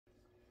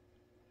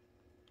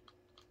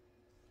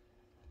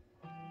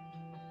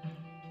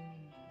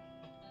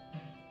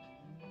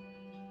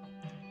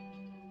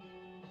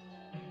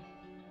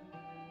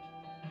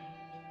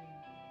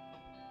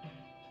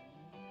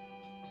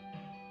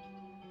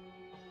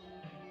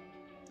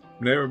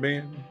Never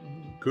been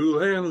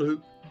cool hand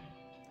Luke,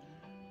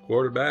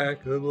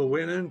 quarterback of a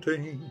winning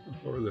team,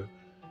 or the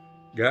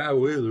guy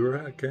with the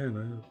right kind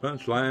of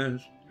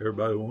punchlines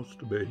everybody wants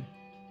to be.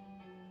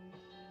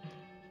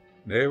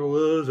 Never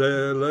was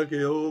that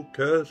lucky old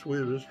cuss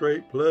with a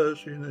straight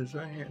plus in his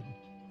hand.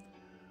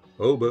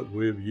 Oh, but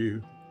with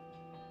you,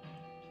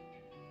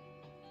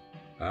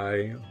 I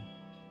am.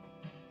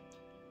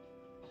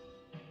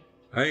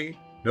 I ain't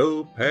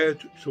no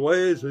Patrick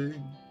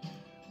Swayze.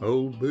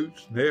 Old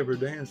boots never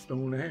danced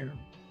on air.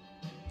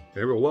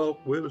 Never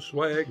walked with a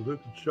swag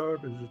looking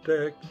sharp as a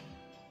tack.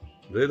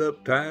 Lit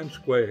up Times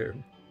Square.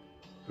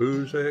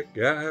 Who's that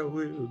guy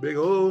with a big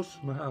old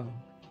smile?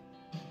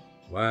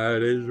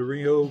 White as the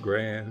Rio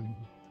Grande.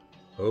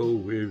 Oh,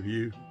 with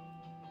you,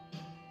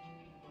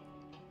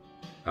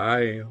 I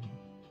am.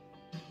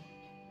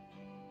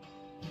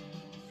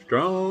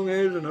 Strong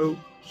as an oak,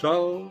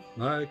 soft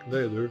like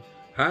leather,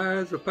 high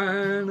as a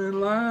pine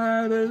and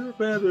light as a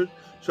feather.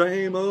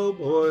 Same old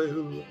boy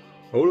who's a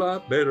whole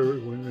lot better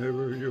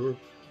whenever you're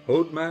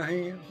holding my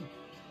hand.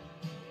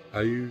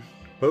 I used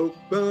to poke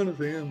fun at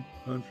them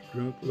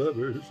punch-drunk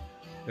lovers.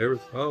 Never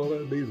thought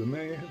I'd be the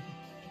man.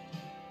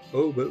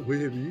 Oh, but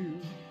with you,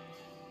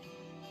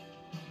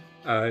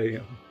 I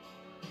am.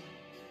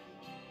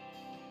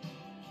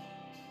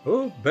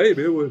 Oh,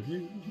 baby, with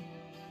you,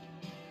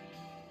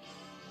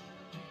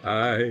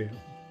 I am.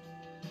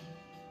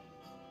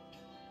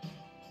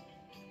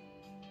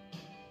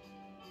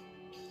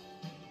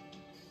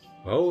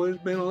 Always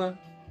been a lot,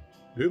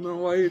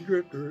 human way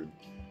drifter,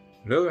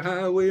 another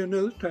highway,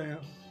 another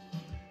town.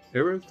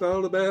 Never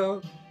thought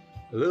about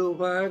a little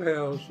white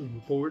house and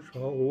the porch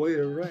all the way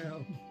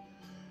around.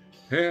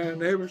 And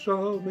never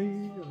saw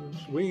me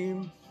a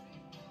swing,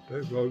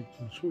 they wrote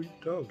some sweet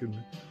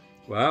talking.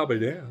 Well, I'll be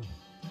down,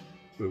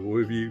 but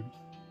with you,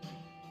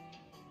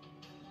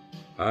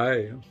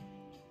 I am.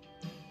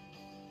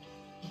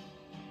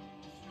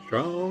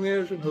 Strong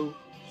as an oak,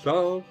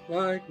 soft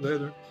like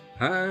leather,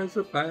 high as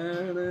a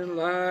pine and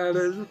light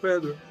as a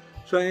feather.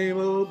 Same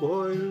old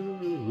boy,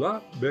 a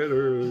lot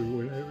better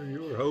whenever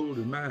you're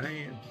holding my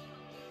hand.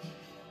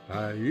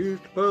 I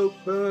used to poke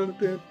fun at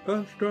them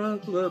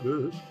punch-drunk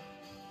lovers.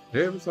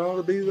 Never thought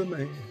I'd be the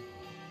man.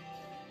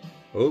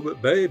 Oh,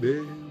 but baby,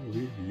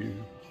 with you,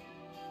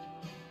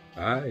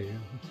 I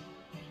am.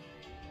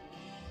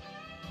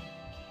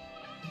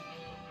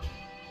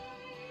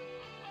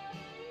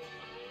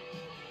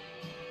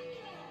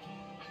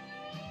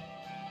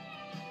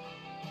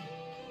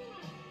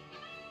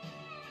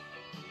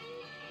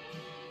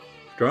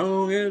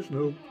 Strong as an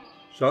oak,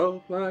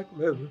 soft like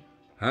leather,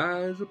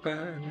 high as a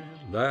pine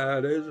and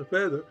light as a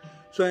feather.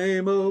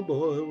 Same old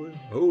boy with a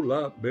whole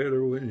lot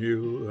better when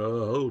you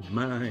hold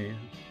my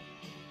hand.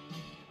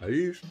 I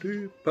used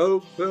to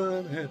poke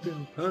fun at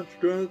them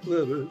punch-drunk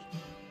lovers.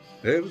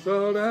 Never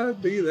thought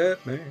I'd be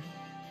that man.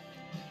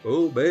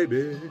 Oh,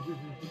 baby,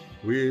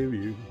 with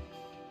you,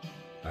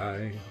 I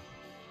am.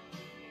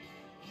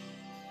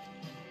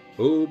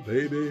 Oh,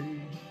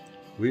 baby,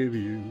 with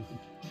you,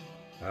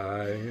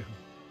 I am.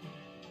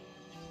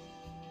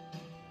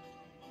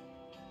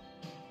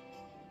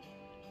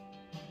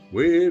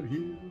 With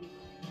you,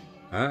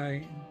 I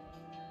am.